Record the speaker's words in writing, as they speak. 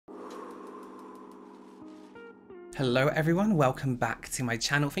Hello everyone, welcome back to my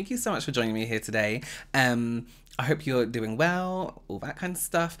channel. Thank you so much for joining me here today. I hope you're doing well, all that kind of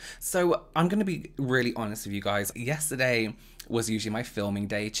stuff. So I'm going to be really honest with you guys. Yesterday was usually my filming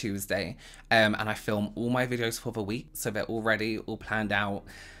day, Tuesday, and I film all my videos for the week, so they're all ready, all planned out.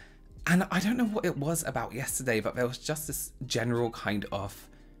 And I don't know what it was about yesterday, but there was just this general kind of,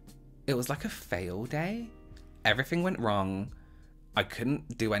 it was like a fail day. Everything went wrong. I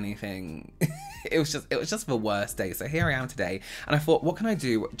couldn't do anything. It was just the worst day. So here I am today, and I thought, what can I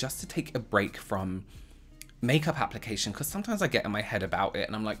do just to take a break from makeup application? Because sometimes I get in my head about it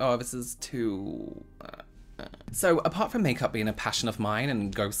and I'm like, oh, this is too... So apart from makeup being a passion of mine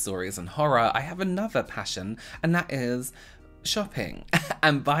and ghost stories and horror, I have another passion, and that is shopping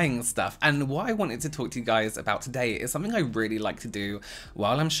and buying stuff. And what I wanted to talk to you guys about today is something I really like to do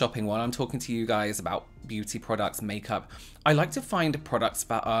while I'm shopping, while I'm talking to you guys about beauty products, makeup. I like to find products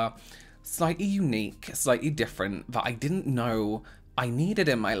that are slightly unique, slightly different, that I didn't know I needed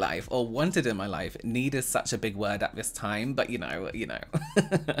in my life or wanted in my life. Need is such a big word at this time, but you know.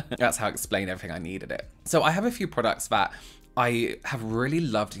 That's how I explain everything. I needed it. So I have a few products that I have really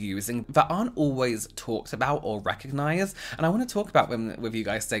loved using that aren't always talked about or recognized, and I want to talk about them with you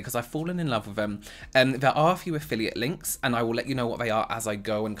guys today because I've fallen in love with them. There are a few affiliate links, and I will let you know what they are as I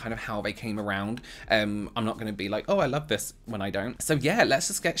go and kind of how they came around. I'm not going to be like, oh, I love this when I don't. So yeah, let's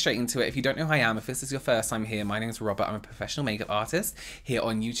just get straight into it. If you don't know who I am, if this is your first time here, my name is Robert. I'm a professional makeup artist here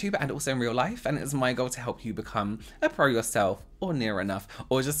on YouTube and also in real life, and it's my goal to help you become a pro yourself, or near enough,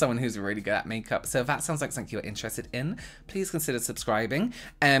 or just someone who's really good at makeup. So if that sounds like something you're interested in, please consider subscribing.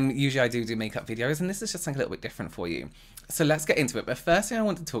 Usually I do makeup videos, and this is just something a little bit different for you. So let's get into it. But first thing I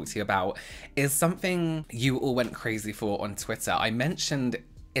want to talk to you about is something you all went crazy for on Twitter. I mentioned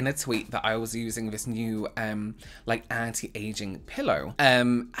in a tweet that I was using this new like anti-aging pillow,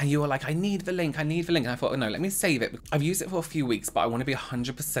 and you were like, I need the link, and I thought, oh no, let me save it. I've used it for a few weeks, but I want to be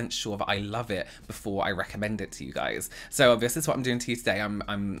 100% sure that I love it before I recommend it to you guys. So this is what I'm doing to you today.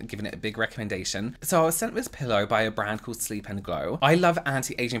 I'm giving it a big recommendation. So I was sent this pillow by a brand called Sleep and Glow. I love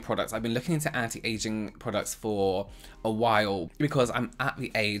anti-aging products. I've been looking into anti-aging products for a while because I'm at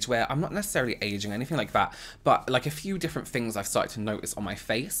the age where I'm not necessarily aging or anything like that, but like a few different things I've started to notice on my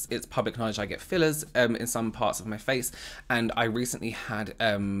face. It's public knowledge I get fillers in some parts of my face, and I recently had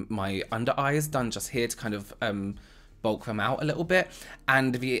my under eyes done just here to kind of bulk them out a little bit,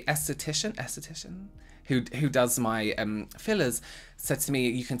 and the esthetician who does my fillers said to me,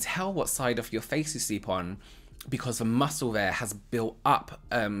 you can tell what side of your face you sleep on because the muscle there has built up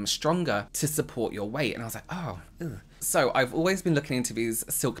stronger to support your weight. And I was like, oh, ugh. So I've always been looking into these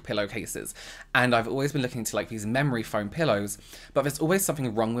silk pillowcases, and I've always been looking into like these memory foam pillows, but there's always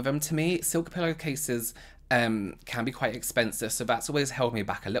something wrong with them to me. Silk pillowcases can be quite expensive, so that's always held me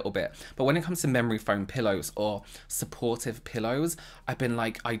back a little bit. But when it comes to memory foam pillows or supportive pillows, I've been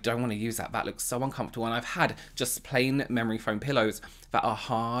like, I don't want to use that. That looks so uncomfortable. And I've had just plain memory foam pillows that are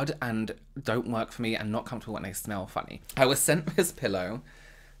hard and don't work for me and not comfortable, and they smell funny. I was sent this pillow,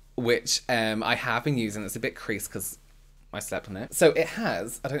 which I have been using. It's a bit creased because I slept on it. So it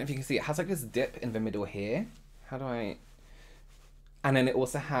has, I don't know if you can see, it has like this dip in the middle here. How do I... And then it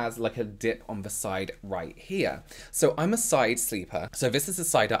also has like a dip on the side right here. So I'm a side sleeper, so this is the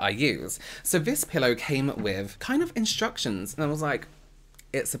side that I use. So this pillow came with kind of instructions, and I was like,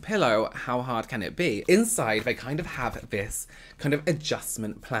 it's a pillow, how hard can it be? Inside, they kind of have this kind of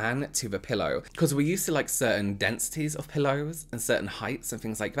adjustment plan to the pillow, because we're used to like certain densities of pillows and certain heights and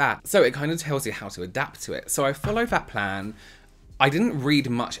things like that. So it kind of tells you how to adapt to it. So I followed that plan. I didn't read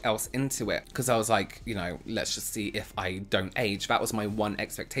much else into it because I was like, you know, let's just see if I don't age. That was my one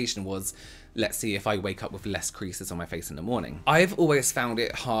expectation, was let's see if I wake up with less creases on my face in the morning. I've always found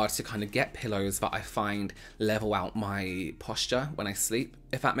it hard to kind of get pillows that I find level out my posture when I sleep,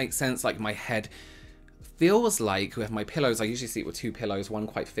 if that makes sense. Like my head feels like, with my pillows, I usually sleep with two pillows, one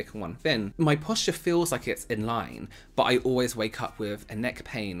quite thick and one thin. My posture feels like it's in line, but I always wake up with a neck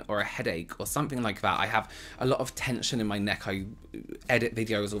pain or a headache or something like that. I have a lot of tension in my neck. I edit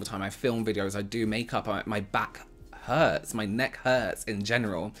videos all the time. I film videos. I do makeup. My back hurts. My neck hurts in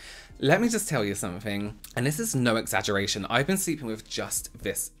general. Let me just tell you something, and this is no exaggeration. I've been sleeping with just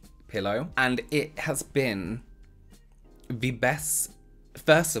this pillow, and it has been the best,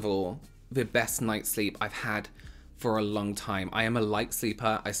 first of all, the best night's sleep I've had for a long time. I am a light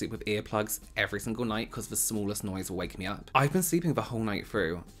sleeper. I sleep with earplugs every single night because the smallest noise will wake me up. I've been sleeping the whole night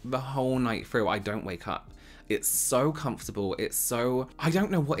through. The whole night through, I don't wake up. It's so comfortable. It's so, I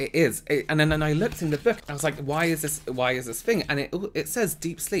don't know what it is. And then I looked in the book. I was like, why is this thing? And it says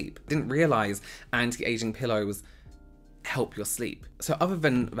deep sleep. Didn't realize anti-aging pillows help your sleep. So other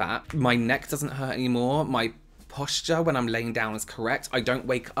than that, my neck doesn't hurt anymore. My posture when I'm laying down is correct. I don't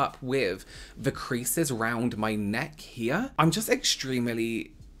wake up with the creases around my neck here. I'm just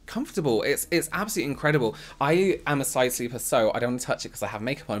extremely comfortable. It's absolutely incredible. I am a side sleeper, so I don't want to touch it because I have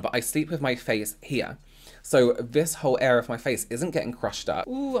makeup on, but I sleep with my face here. So this whole area of my face isn't getting crushed up.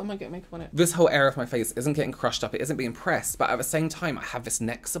 Ooh, I might get makeup on it. This whole area of my face isn't getting crushed up. It isn't being pressed, but at the same time, I have this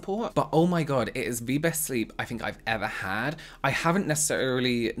neck support. But oh my God, it is the best sleep I think I've ever had. I haven't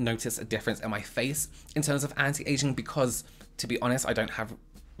necessarily noticed a difference in my face in terms of anti-aging because, to be honest, I don't have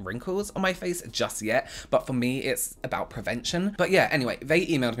wrinkles on my face just yet, but for me it's about prevention. But yeah, anyway, they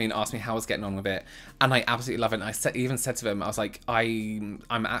emailed me and asked me how I was getting on with it, and I absolutely love it. And I even said to them, I was like, I'm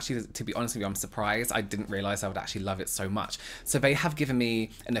actually, to be honest with you, I'm surprised. I didn't realize I would actually love it so much. So they have given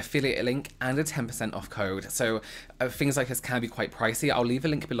me an affiliate link and a 10% off code. So things like this can be quite pricey. I'll leave a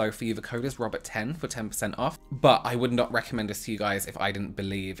link below for you. The code is Robert10 for 10% off, but I would not recommend this to you guys if I didn't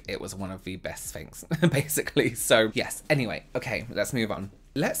believe it was one of the best things basically. So yes, anyway, okay, let's move on.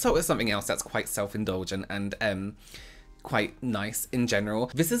 Let's start with something else that's quite self-indulgent and quite nice in general.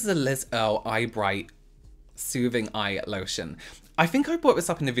 This is the Liz Earle Eye Bright Soothing Eye Lotion. I think I brought this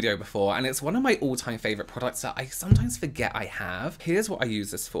up in a video before, and it's one of my all-time favorite products that I sometimes forget I have. Here's what I use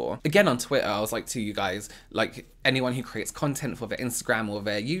this for. Again, on Twitter, I was like to you guys, like anyone who creates content for their Instagram or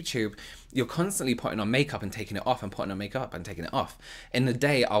their YouTube, you're constantly putting on makeup and taking it off and putting on makeup and taking it off. In the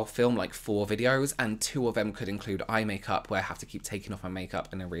day, I'll film like 4 videos, and 2 of them could include eye makeup where I have to keep taking off my makeup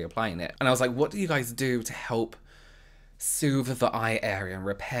and then reapplying it. And I was like, what do you guys do to help soothe the eye area and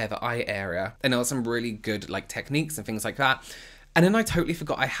repair the eye area? And there were some really good like techniques and things like that. And then I totally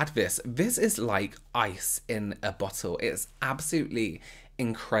forgot I had this. This is like ice in a bottle. It's absolutely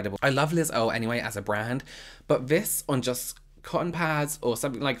incredible. I love Liz Earle anyway as a brand, but this on just cotton pads or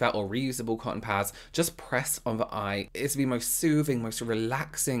something like that, or reusable cotton pads, just press on the eye, is the most soothing, most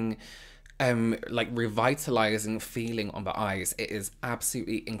relaxing, like revitalizing feeling on the eyes. It is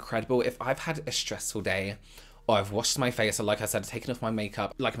absolutely incredible. If I've had a stressful day, or I've washed my face, or like I said, taken off my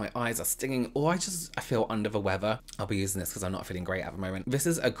makeup, like my eyes are stinging, or I feel under the weather, I'll be using this because I'm not feeling great at the moment. This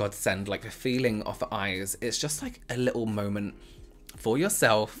is a godsend. Like the feeling of the eyes, it's just like a little moment for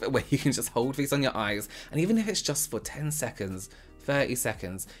yourself where you can just hold these on your eyes, and even if it's just for 10 seconds, 30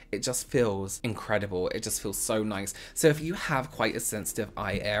 seconds, it just feels incredible. It just feels so nice. So if you have quite a sensitive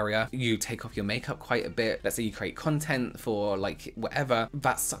eye area, you take off your makeup quite a bit, let's say you create content for like whatever,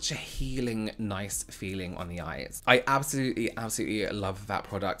 that's such a healing, nice feeling on the eyes. I absolutely love that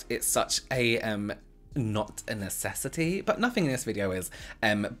product. It's such a not a necessity, but nothing in this video is,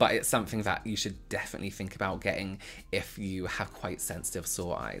 but it's something that you should definitely think about getting if you have quite sensitive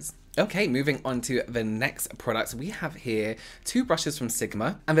sore eyes. Okay, moving on to the next product. We have here 2 brushes from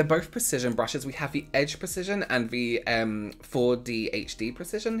Sigma, and they're both precision brushes. We have the Edge Precision and the 4D HD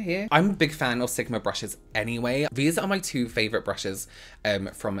Precision here. I'm a big fan of Sigma brushes anyway. These are my 2 favorite brushes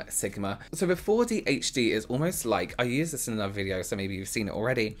from Sigma. So the 4D HD is almost like, I used this in another video, so maybe you've seen it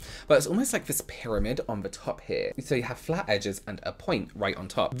already, but it's almost like this pyramid on the top here. So you have flat edges and a point right on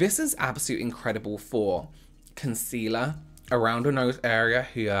top. This is absolutely incredible for concealer around the nose area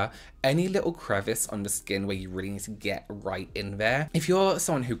here, any little crevice on the skin where you really need to get right in there. If you're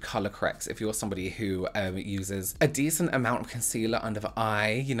someone who color corrects, if you're somebody who uses a decent amount of concealer under the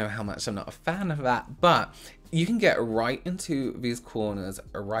eye, you know how much I'm not a fan of that, but you can get right into these corners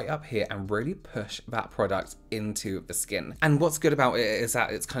right up here and really push that product into the skin. And what's good about it is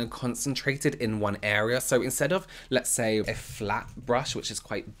that it's kind of concentrated in one area. So instead of, let's say, a flat brush, which is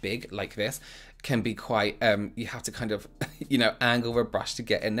quite big like this, can be quite, you have to kind of, you know, angle the brush to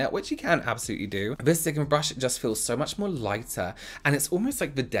get in there, which you can absolutely do. This Sigma brush just feels so much more lighter, and it's almost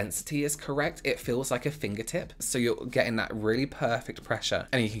like the density is correct. It feels like a fingertip, so you're getting that really perfect pressure,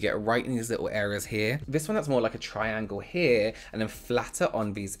 and you can get right in these little areas here. This one that's more like a triangle here, and then flatter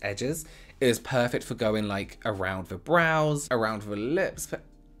on these edges, is perfect for going like around the brows, around the lips.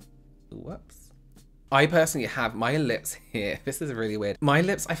 Whoops. I personally have my lips here. This is really weird. My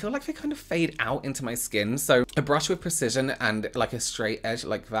lips, I feel like they kind of fade out into my skin. So a brush with precision and like a straight edge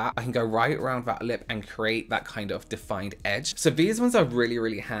like that, I can go right around that lip and create that kind of defined edge. So these ones are really,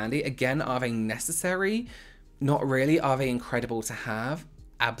 really handy. Again, are they necessary? Not really. Are they incredible to have?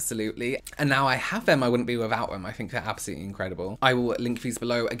 Absolutely. And now I have them, I wouldn't be without them. I think they're absolutely incredible. I will link these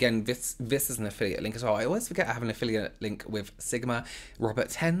below. Again, this is an affiliate link as well. I always forget I have an affiliate link with Sigma.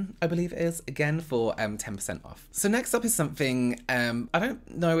 Robert10, I believe it is, again, for 10% off. So next up is something, I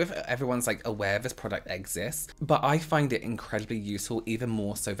don't know if everyone's like aware this product exists, but I find it incredibly useful, even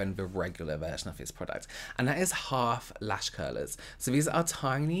more so than the regular version of this product. And that is half lash curlers. So these are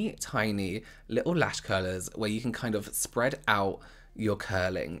tiny, tiny little lash curlers where you can kind of spread out your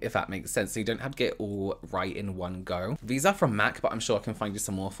curling, if that makes sense. So you don't have to get it all right in one go. These are from MAC, but I'm sure I can find you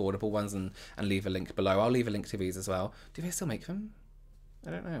some more affordable ones and leave a link below. I'll leave a link to these as well. Do they still make them? I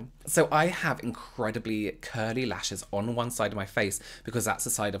don't know. So I have incredibly curly lashes on one side of my face because that's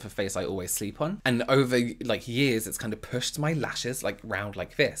the side of the face I always sleep on. And over like years, it's kind of pushed my lashes like round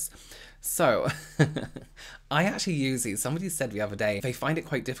like this. So I actually use these. Somebody said the other day, they find it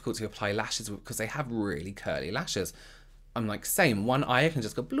quite difficult to apply lashes because they have really curly lashes. I'm like, same. One eye I can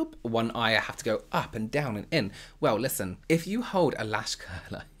just go bloop. One eye I have to go up and down and in. Well, listen, if you hold a lash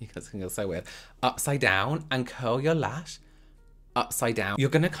curler, you guys can go so weird, upside down and curl your lash, upside down, you're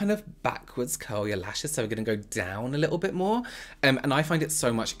gonna kind of backwards curl your lashes, so we're gonna go down a little bit more, and I find it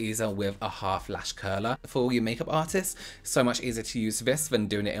so much easier with a half lash curler. For all you makeup artists, so much easier to use this than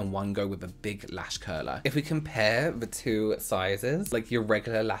doing it in one go with a big lash curler. If we compare the two sizes, like your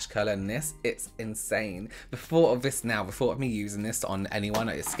regular lash curler and this, it's insane. The thought of this now, the thought of me using this on anyone,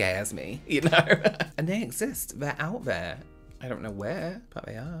 it scares me, you know. And they exist, they're out there. I don't know where, but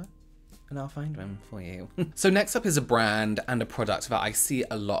they are. And I'll find them for you. So next up is a brand and a product that I see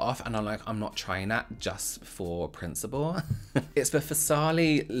a lot of, and I'm like, I'm not trying that just for principle. It's the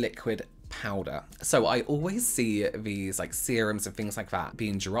Fasali liquid powder. So I always see these like serums and things like that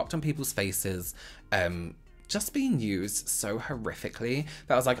being dropped on people's faces, just being used so horrifically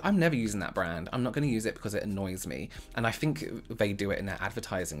that I was like, I'm never using that brand. I'm not going to use it because it annoys me. And I think they do it in their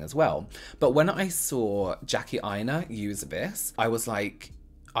advertising as well. But when I saw Jackie Aina use this, I was like,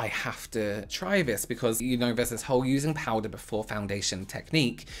 I have to try this because, you know, there's this whole using powder before foundation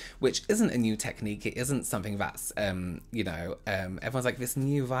technique, which isn't a new technique. It isn't something that's, you know, everyone's like this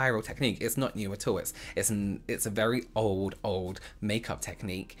new viral technique. It's not new at all. It's a very old makeup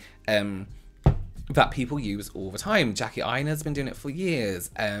technique. That people use all the time. Jackie Aina's been doing it for years.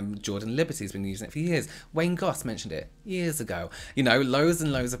 Jordan Liberty's been using it for years. Wayne Goss mentioned it years ago. You know, loads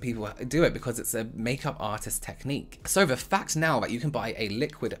and loads of people do it because it's a makeup artist technique. So the fact now that you can buy a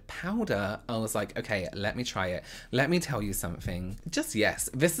liquid powder, I was like, okay, let me try it. Let me tell you something. Just yes,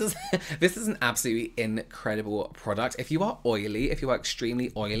 this is this is an absolutely incredible product. If you are oily, if you are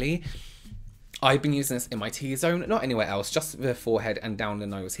extremely oily, I've been using this in my T-zone, not anywhere else, just the forehead and down the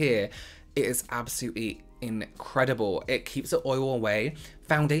nose here. It is absolutely incredible. It keeps the oil away.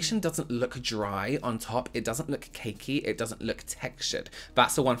 Foundation doesn't look dry on top. It doesn't look cakey. It doesn't look textured.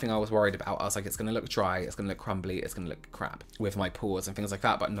 That's the one thing I was worried about. I was like, it's going to look dry. It's going to look crumbly. It's going to look crap with my pores and things like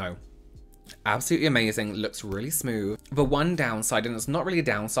that. But no. Absolutely amazing, looks really smooth. The one downside, and it's not really a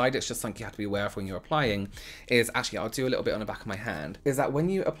downside, it's just something you have to be aware of when you're applying, is actually, I'll do a little bit on the back of my hand, is that when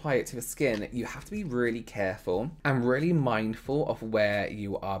you apply it to the skin, you have to be really careful and really mindful of where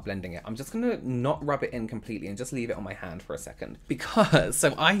you are blending it. I'm just gonna not rub it in completely and just leave it on my hand for a second. Because,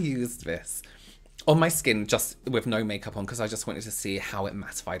 so I used this on my skin just with no makeup on because I just wanted to see how it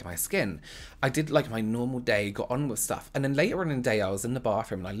mattified my skin. I did like my normal day, got on with stuff, and then later on in the day I was in the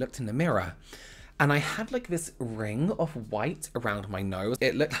bathroom and I looked in the mirror and I had like this ring of white around my nose.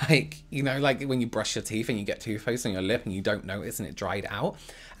 It looked like, you know, like when you brush your teeth and you get toothpaste on your lip and you don't notice and it dried out.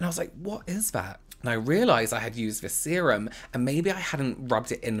 And I was like, what is that? And I realized I had used this serum and maybe I hadn't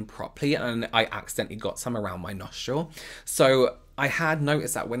rubbed it in properly and I accidentally got some around my nostril. So I had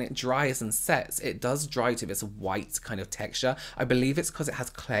noticed that when it dries and sets, it does dry to this white kind of texture. I believe it's because it has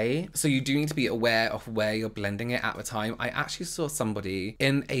clay. So you do need to be aware of where you're blending it at the time. I actually saw somebody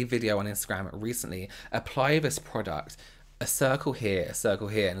in a video on Instagram recently apply this product, a circle here, a circle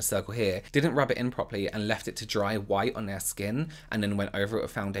here, and a circle here, didn't rub it in properly and left it to dry white on their skin and then went over it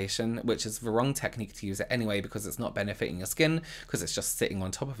with foundation, which is the wrong technique to use it anyway because it's not benefiting your skin because it's just sitting on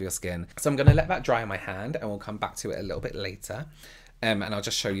top of your skin. So I'm going to let that dry on my hand and we'll come back to it a little bit later. And I'll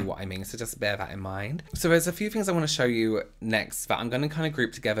just show you what I mean, so just bear that in mind. So there's a few things I want to show you next that I'm going to kind of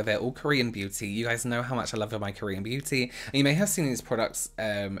group together. They're all Korean beauty. You guys know how much I love my Korean beauty, and you may have seen these products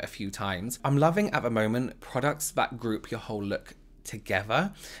a few times. I'm loving at the moment products that group your whole look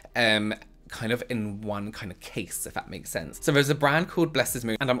together. Kind of in one kind of case, if that makes sense. So there's a brand called Blessed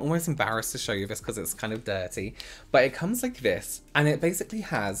Moon, and I'm almost embarrassed to show you this because it's kind of dirty, but it comes like this, and it basically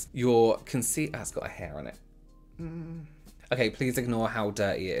has your concealer. It's got a hair on it. Okay, please ignore how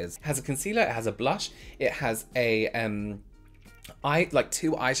dirty it is. It has a concealer, it has a blush, it has a like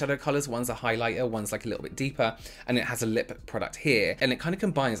two eyeshadow colors. One's a highlighter, one's like a little bit deeper, and it has a lip product here, and it kind of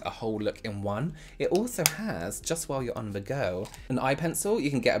combines a whole look in one. It also has, just while you're on the go, an eye pencil. You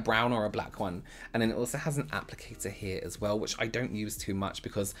can get a brown or a black one, and then it also has an applicator here as well, which I don't use too much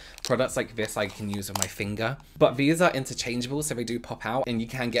because products like this I can use with my finger, but these are interchangeable, so they do pop out and you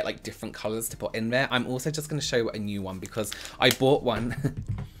can get like different colors to put in there. I'm also just going to show a new one because I bought one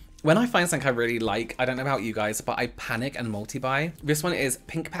When I find something I really like, I don't know about you guys, but I panic and multi-buy. This one is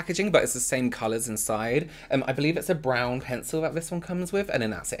pink packaging, but it's the same colours inside. I believe it's a brown pencil that this one comes with, and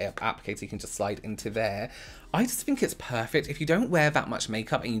then that's it, applicator you can just slide into there. I just think it's perfect. If you don't wear that much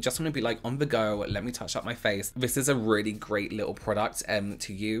makeup and you just want to be like on the go, let me touch up my face, this is a really great little product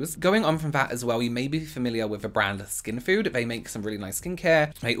to use. Going on from that as well, you may be familiar with the brand Skin Food. They make some really nice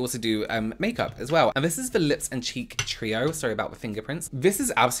skincare. They also do makeup as well. And this is the Lips and Cheek Trio. Sorry about the fingerprints. This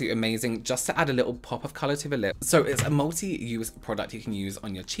is absolutely amazing just to add a little pop of color to the lip. So it's a multi-use product you can use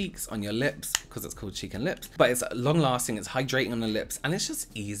on your cheeks, on your lips, because it's called cheek and lips. But it's long lasting, it's hydrating on the lips, and it's just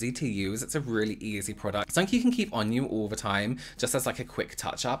easy to use. It's a really easy product. Something you can keep on you all the time, just as like a quick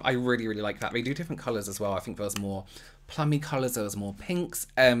touch up. I really, really like that. They do different colors as well. I think there's more plummy colors, there was more pinks,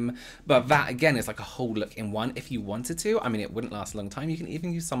 but that again is like a whole look in one if you wanted to. I mean, it wouldn't last a long time. You can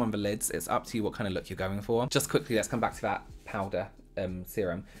even use some on the lids. It's up to you what kind of look you're going for. Just quickly, let's come back to that powder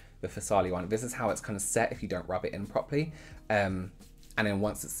serum, the Fasali one. This is how it's kind of set if you don't rub it in properly, and then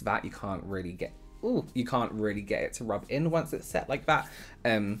once it's that, you can't really get it to rub in once it's set like that.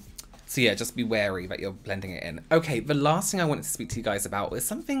 So yeah, just be wary that you're blending it in. Okay, the last thing I wanted to speak to you guys about is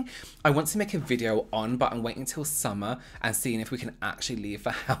something I want to make a video on, but I'm waiting until summer and seeing if we can actually leave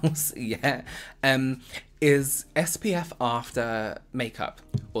the house yet. Is SPF after makeup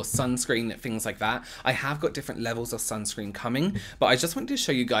or sunscreen, things like that. I have got different levels of sunscreen coming, but I just wanted to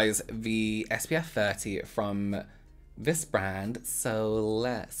show you guys the SPF 30 from this brand,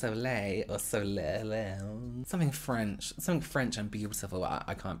 Soleil, or Soleil, something French and beautiful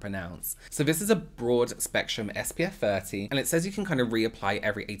I can't pronounce. So this is a broad spectrum SPF 30, and it says you can kind of reapply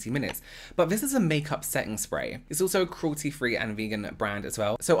every 80 minutes, but this is a makeup setting spray. It's also a cruelty-free and vegan brand as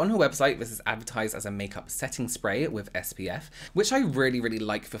well. So on her website, this is advertised as a makeup setting spray with SPF, which I really, really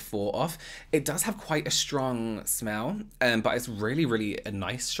like the thought of. It does have quite a strong smell, but it's really, really a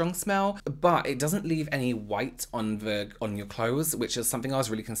nice strong smell, but it doesn't leave any white on your clothes, which is something I was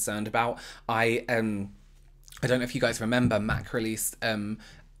really concerned about. I don't know if you guys remember, MAC released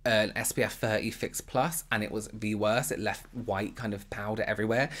an SPF 30 Fix Plus, and it was the worst. It left white kind of powder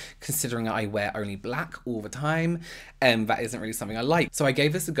everywhere. Considering I wear only black all the time, that isn't really something I like. So I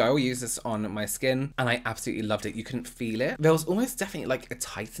gave this a go, used this on my skin, and I absolutely loved it. You couldn't feel it. There was almost definitely like a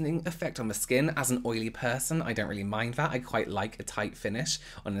tightening effect on the skin. As an oily person, I don't really mind that. I quite like a tight finish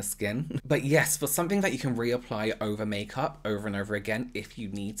on the skin. But yes, for something that you can reapply over makeup over and over again if you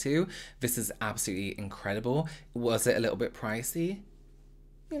need to, this is absolutely incredible. Was it a little bit pricey?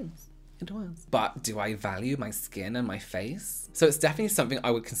 Yes, it was. But do I value my skin and my face? So it's definitely something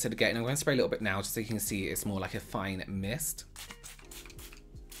I would consider getting. I'm going to spray a little bit now just so you can see it's more like a fine mist.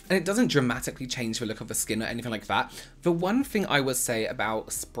 And it doesn't dramatically change the look of the skin or anything like that. The one thing I would say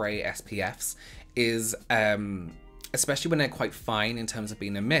about spray SPFs is, especially when they're quite fine in terms of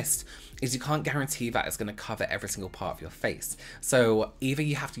being a mist, is you can't guarantee that it's going to cover every single part of your face. So either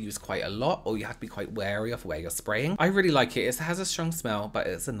you have to use quite a lot, or you have to be quite wary of where you're spraying. I really like it. It has a strong smell, but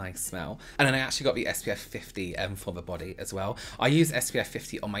it's a nice smell. And then I actually got the SPF 50 for the body as well. I use SPF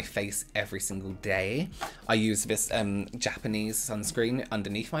 50 on my face every single day. I use this Japanese sunscreen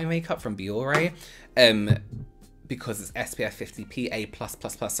underneath my makeup from Biore. Because it's SPF 50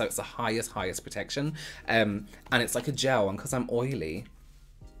 PA+++, so it's the highest protection. And it's like a gel, and because I'm oily,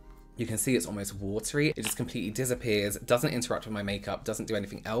 you can see it's almost watery. It just completely disappears, doesn't interact with my makeup, doesn't do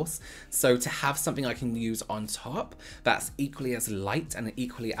anything else. So to have something I can use on top that's equally as light and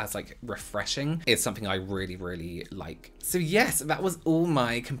equally as like refreshing is something I really, really like. So yes, that was all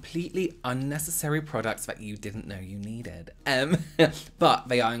my completely unnecessary products that you didn't know you needed. But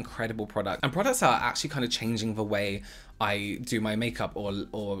they are incredible products, and products that are actually kind of changing the way I do my makeup,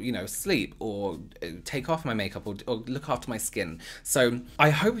 or you know, sleep, or take off my makeup, or look after my skin. So I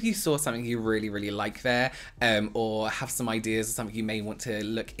hope you saw something you really, really like there, or have some ideas of something you may want to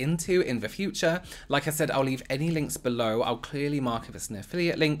look into in the future. Like I said, I'll leave any links below. I'll clearly mark if it's an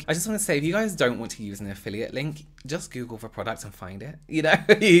affiliate link. I just want to say, if you guys don't want to use an affiliate link, just Google for product and find it. You know,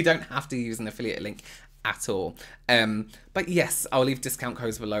 you don't have to use an affiliate link at all. But yes, I'll leave discount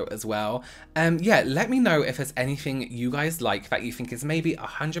codes below as well. Yeah, let me know if there's anything you guys like that you think is maybe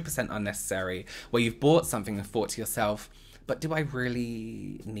 100% unnecessary, where you've bought something and thought to yourself, but do I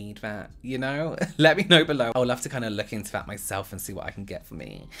really need that? You know, let me know below. I'll love to kind of look into that myself and see what I can get for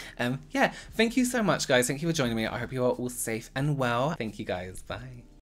me. Yeah, thank you so much, guys. Thank you for joining me. I hope you are all safe and well. Thank you, guys. Bye.